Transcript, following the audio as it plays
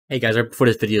Hey guys, right before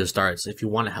this video starts, if you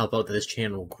want to help out this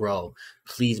channel grow,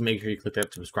 please make sure you click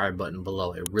that subscribe button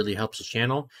below. It really helps the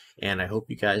channel, and I hope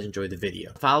you guys enjoy the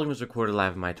video. The following was recorded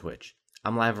live on my Twitch.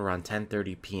 I'm live around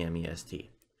 10:30 p.m.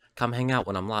 EST. Come hang out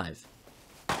when I'm live.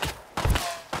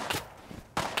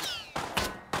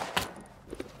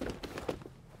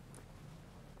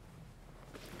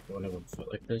 You want to have a foot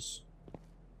like this?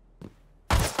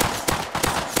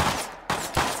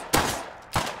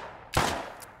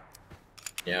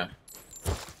 Yeah.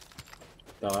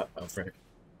 Oh, frick.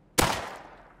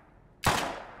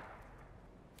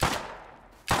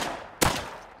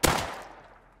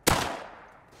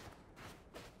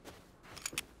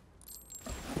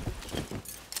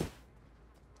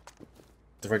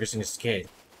 The Ferguson is decayed.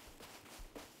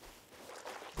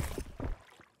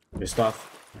 We have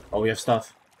stuff. Oh, we have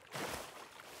stuff.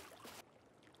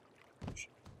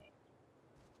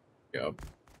 Go.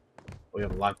 We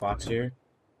have a lockbox here.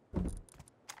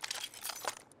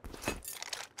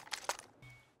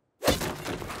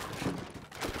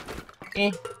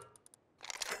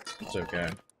 It's okay.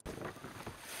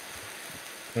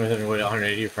 I'm gonna wait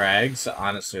 180 frags,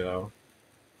 honestly though.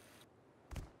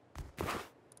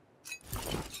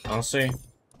 Honestly,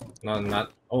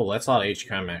 not. Oh, that's a lot of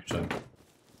HCM actually.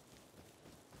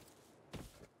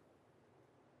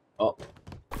 Oh,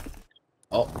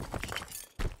 oh.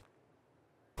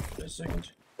 Wait a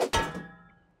second.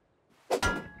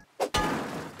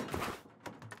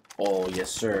 Oh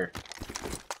yes, sir.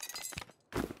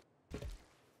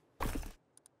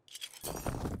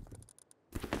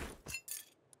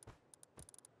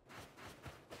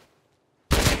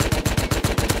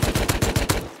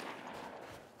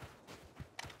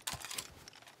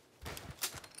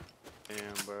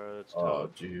 Damn, bro, that's Oh,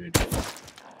 tough. dude.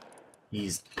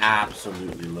 He's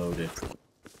absolutely loaded.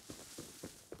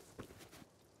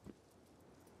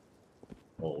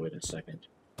 Oh, wait a second.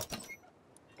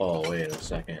 Oh, wait a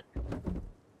second.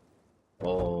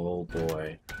 Oh,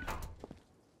 boy.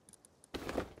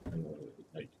 I'm gonna,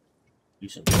 like, do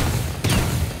something.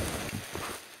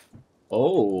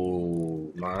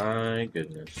 Oh, my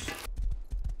goodness.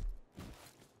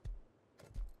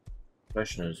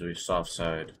 Question is, do we soft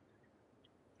side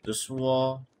this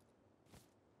wall?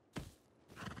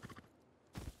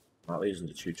 Not using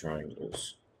the two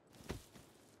triangles.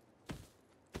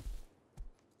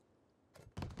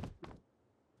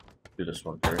 Do this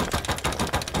one first.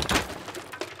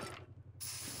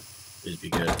 Please be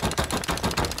good.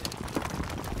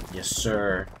 Yes,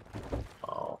 sir.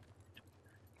 Oh.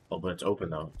 Oh, but it's open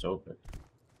though. It's open.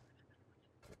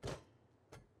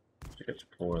 I get to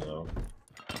pour though.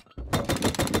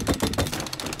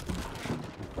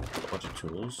 A bunch of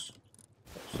tools.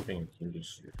 Sleeping in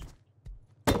this suit.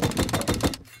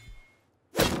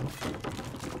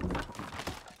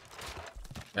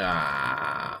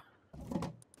 Ah,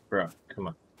 bro, come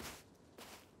on.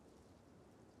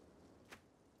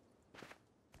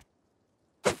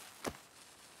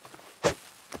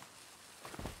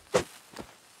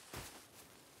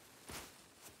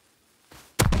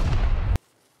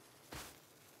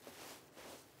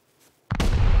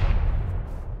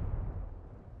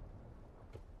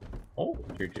 Oh,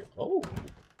 you're oh.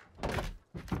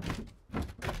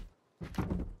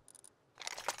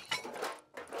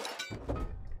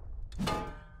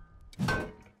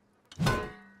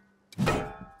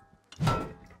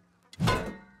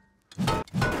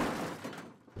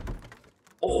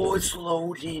 Oh, it's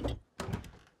loaded.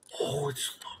 Oh,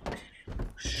 it's loaded.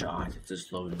 Shot, it's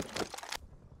just loaded.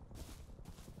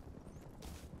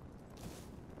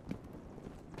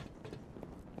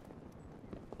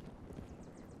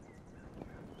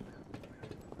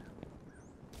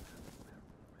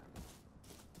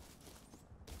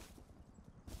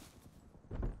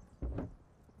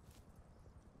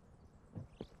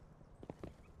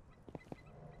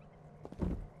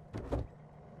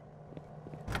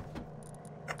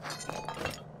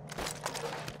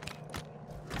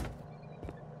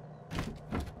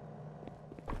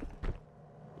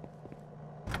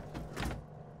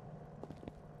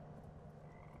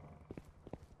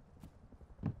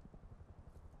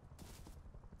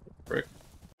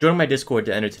 Join my Discord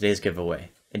to enter today's giveaway.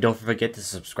 And don't forget to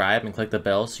subscribe and click the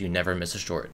bell so you never miss a short.